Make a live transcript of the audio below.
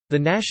The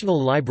National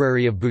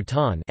Library of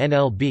Bhutan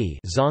 (NLB)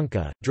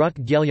 Dzongkha, Druk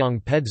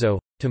Gyelyong Pedzo,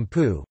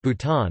 Thimphu,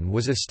 Bhutan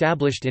was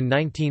established in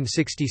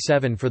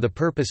 1967 for the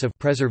purpose of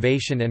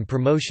preservation and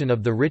promotion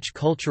of the rich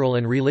cultural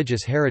and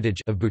religious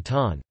heritage of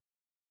Bhutan.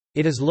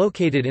 It is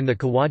located in the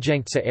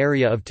Kawajangtsa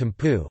area of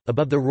Thimphu,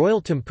 above the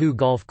Royal Thimphu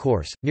Golf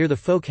Course, near the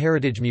Folk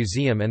Heritage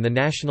Museum and the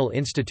National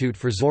Institute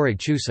for Zorag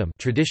Chusum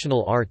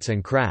Traditional Arts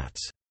and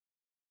Crafts.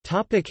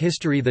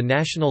 History. The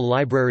National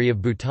Library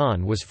of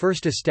Bhutan was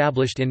first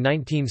established in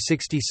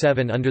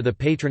 1967 under the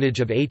patronage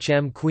of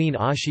H.M. Queen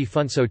Ashi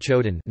Phunso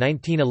Chodon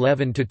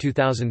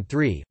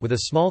 (1911–2003), with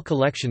a small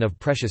collection of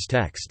precious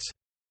texts.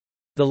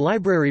 The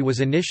library was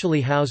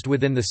initially housed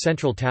within the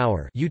Central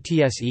Tower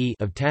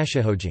of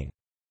Tashihojing.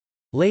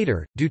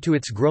 Later, due to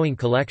its growing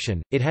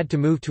collection, it had to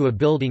move to a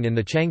building in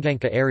the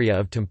Changangka area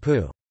of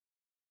Thimphu.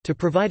 To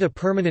provide a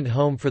permanent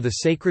home for the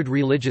sacred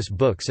religious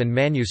books and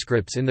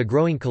manuscripts in the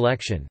growing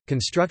collection,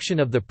 construction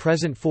of the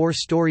present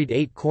four-storied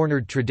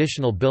eight-cornered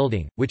traditional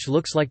building, which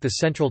looks like the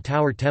central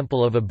tower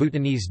temple of a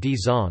Bhutanese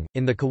Dzong,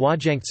 in the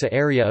Kawajangtsa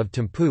area of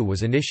Thimphu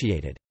was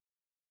initiated.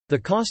 The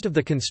cost of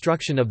the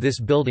construction of this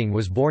building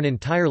was borne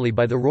entirely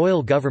by the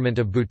royal government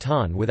of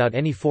Bhutan without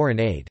any foreign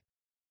aid.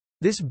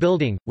 This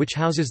building, which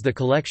houses the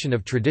collection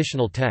of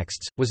traditional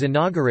texts, was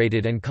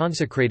inaugurated and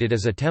consecrated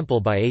as a temple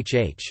by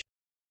H.H.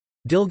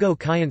 Dilgo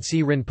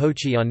Khyentse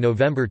Rinpoche on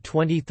November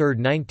 23,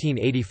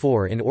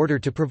 1984 in order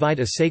to provide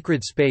a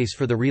sacred space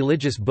for the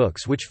religious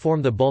books which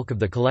form the bulk of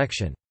the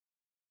collection.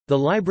 The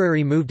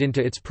library moved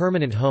into its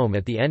permanent home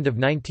at the end of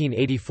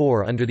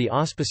 1984 under the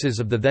auspices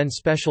of the then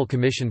Special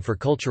Commission for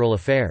Cultural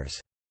Affairs.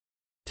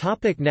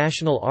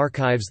 National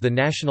Archives. The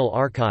National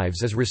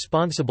Archives is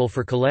responsible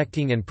for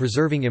collecting and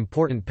preserving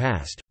important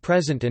past,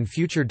 present and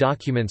future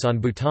documents on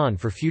Bhutan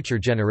for future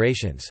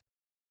generations.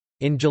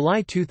 In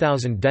July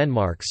 2000,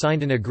 Denmark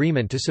signed an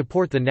agreement to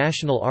support the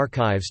National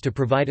Archives to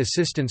provide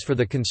assistance for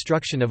the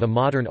construction of a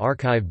modern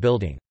archive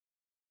building.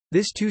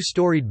 This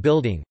two-storied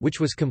building, which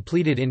was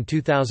completed in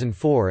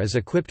 2004, is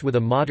equipped with a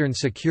modern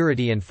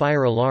security and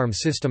fire alarm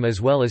system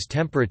as well as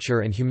temperature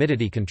and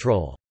humidity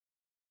control.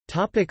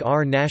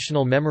 Our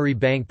National Memory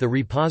Bank. The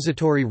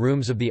repository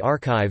rooms of the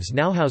archives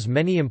now house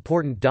many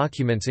important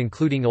documents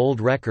including old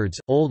records,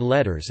 old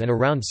letters and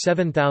around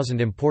 7,000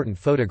 important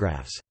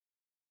photographs.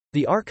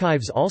 The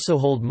archives also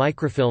hold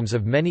microfilms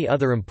of many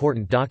other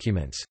important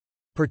documents.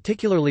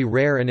 Particularly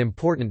rare and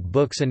important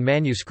books and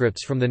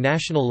manuscripts from the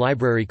National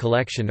Library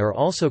collection are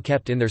also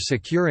kept in their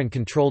secure and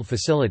controlled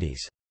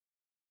facilities.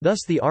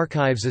 Thus the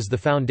archives is the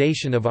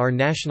foundation of our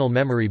National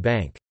Memory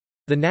Bank.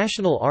 The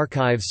National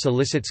Archives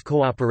solicits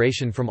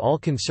cooperation from all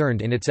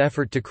concerned in its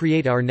effort to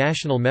create our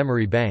National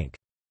Memory Bank.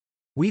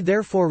 We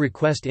therefore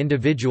request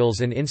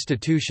individuals and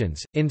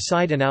institutions,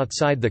 inside and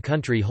outside the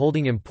country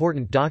holding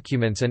important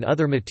documents and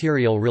other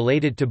material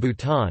related to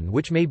Bhutan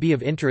which may be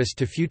of interest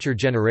to future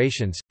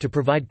generations, to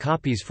provide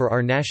copies for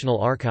our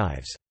National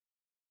Archives.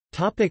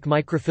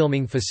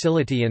 Microfilming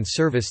facility and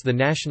service. The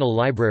National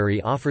Library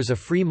offers a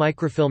free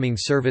microfilming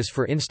service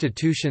for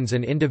institutions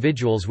and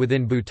individuals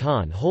within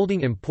Bhutan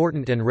holding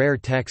important and rare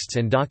texts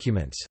and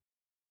documents.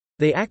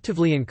 They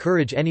actively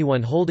encourage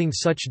anyone holding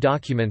such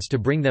documents to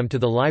bring them to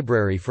the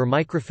library for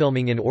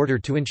microfilming in order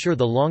to ensure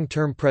the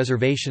long-term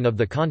preservation of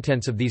the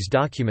contents of these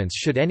documents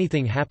should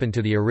anything happen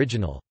to the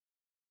original.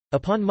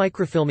 Upon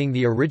microfilming,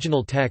 the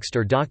original text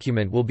or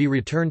document will be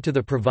returned to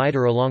the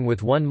provider along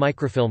with one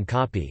microfilm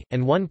copy,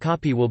 and one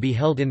copy will be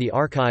held in the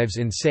archives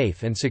in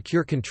safe and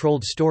secure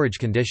controlled storage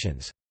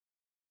conditions.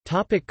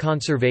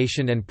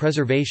 Conservation and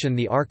preservation.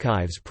 The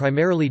archives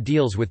primarily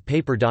deals with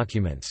paper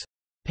documents.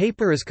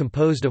 Paper is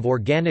composed of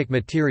organic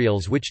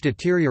materials which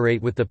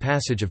deteriorate with the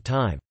passage of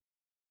time.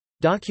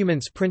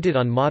 Documents printed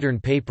on modern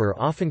paper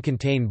often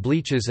contain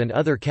bleaches and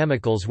other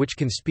chemicals which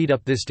can speed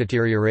up this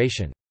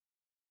deterioration.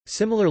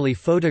 Similarly,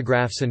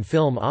 photographs and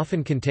film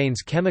often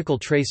contains chemical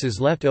traces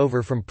left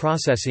over from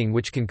processing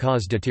which can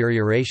cause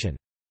deterioration.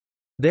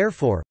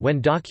 Therefore,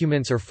 when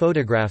documents or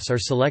photographs are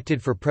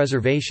selected for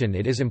preservation,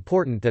 it is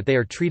important that they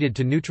are treated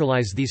to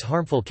neutralize these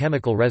harmful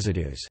chemical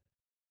residues.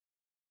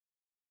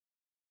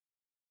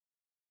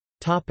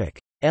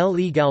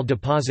 Legal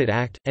Deposit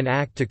Act, an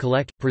act to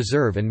collect,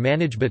 preserve and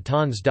manage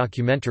Bhutan's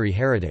documentary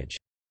heritage.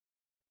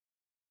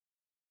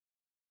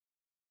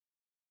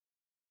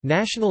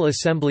 National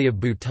Assembly of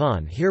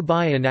Bhutan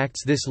hereby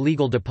enacts this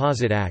Legal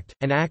Deposit Act,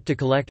 an act to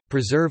collect,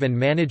 preserve and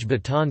manage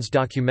Bhutan's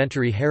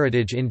documentary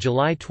heritage in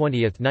July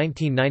 20,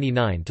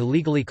 1999 to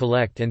legally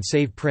collect and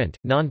save print,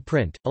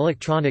 non-print,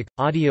 electronic,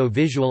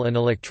 audio-visual and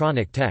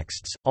electronic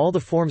texts, all the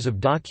forms of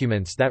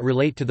documents that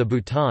relate to the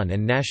Bhutan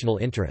and national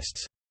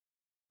interests.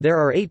 There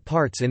are 8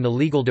 parts in the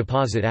Legal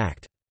Deposit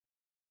Act.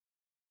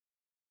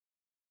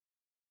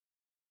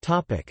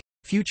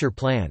 Future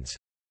plans.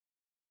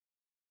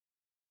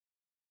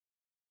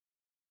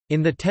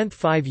 In the 10th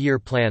Five-Year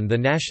Plan, the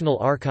National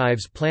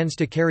Archives plans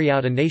to carry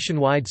out a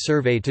nationwide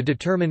survey to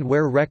determine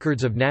where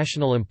records of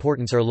national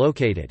importance are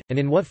located, and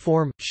in what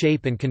form,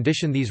 shape and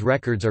condition these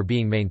records are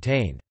being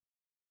maintained.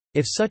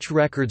 If such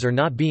records are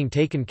not being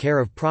taken care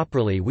of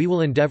properly, we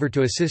will endeavor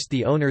to assist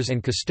the owners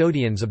and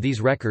custodians of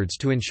these records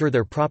to ensure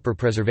their proper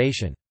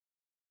preservation.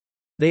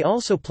 They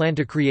also plan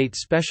to create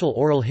special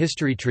oral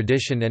history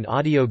tradition and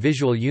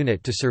audio-visual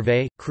unit to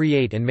survey,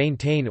 create and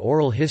maintain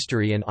oral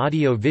history and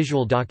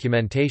audio-visual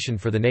documentation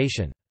for the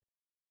nation.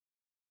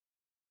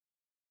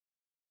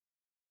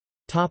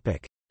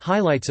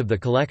 Highlights of the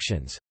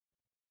collections.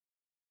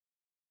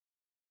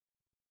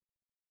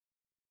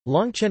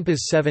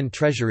 Longchenpa's 7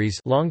 Treasuries,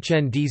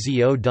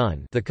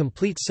 the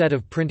complete set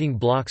of printing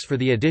blocks for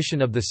the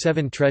edition of the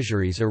 7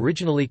 Treasuries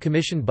originally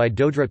commissioned by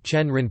Dodrup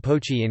Chen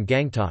Rinpoche in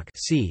Gangtok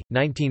c.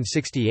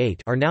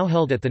 1968, are now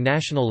held at the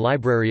National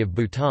Library of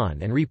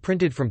Bhutan and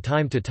reprinted from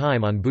time to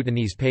time on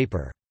Bhutanese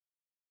paper.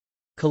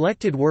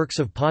 Collected works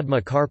of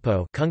Padma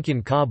Karpo,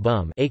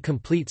 a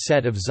complete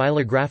set of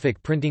xylographic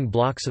printing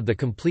blocks of the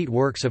complete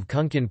works of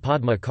Kungkyan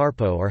Padma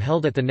Karpo are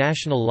held at the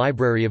National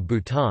Library of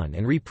Bhutan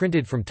and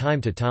reprinted from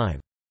time to time.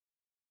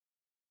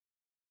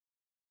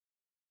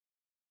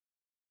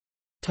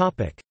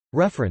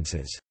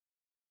 References.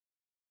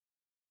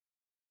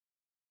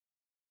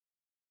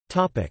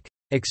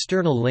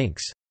 External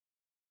links.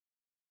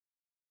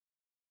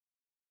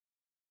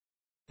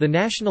 The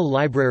National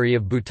Library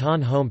of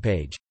Bhutan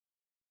homepage.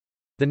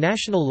 The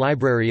National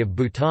Library of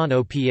Bhutan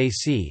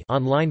OPAC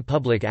online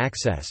public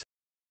access.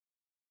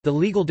 The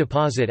Legal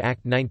Deposit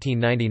Act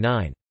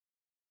 1999.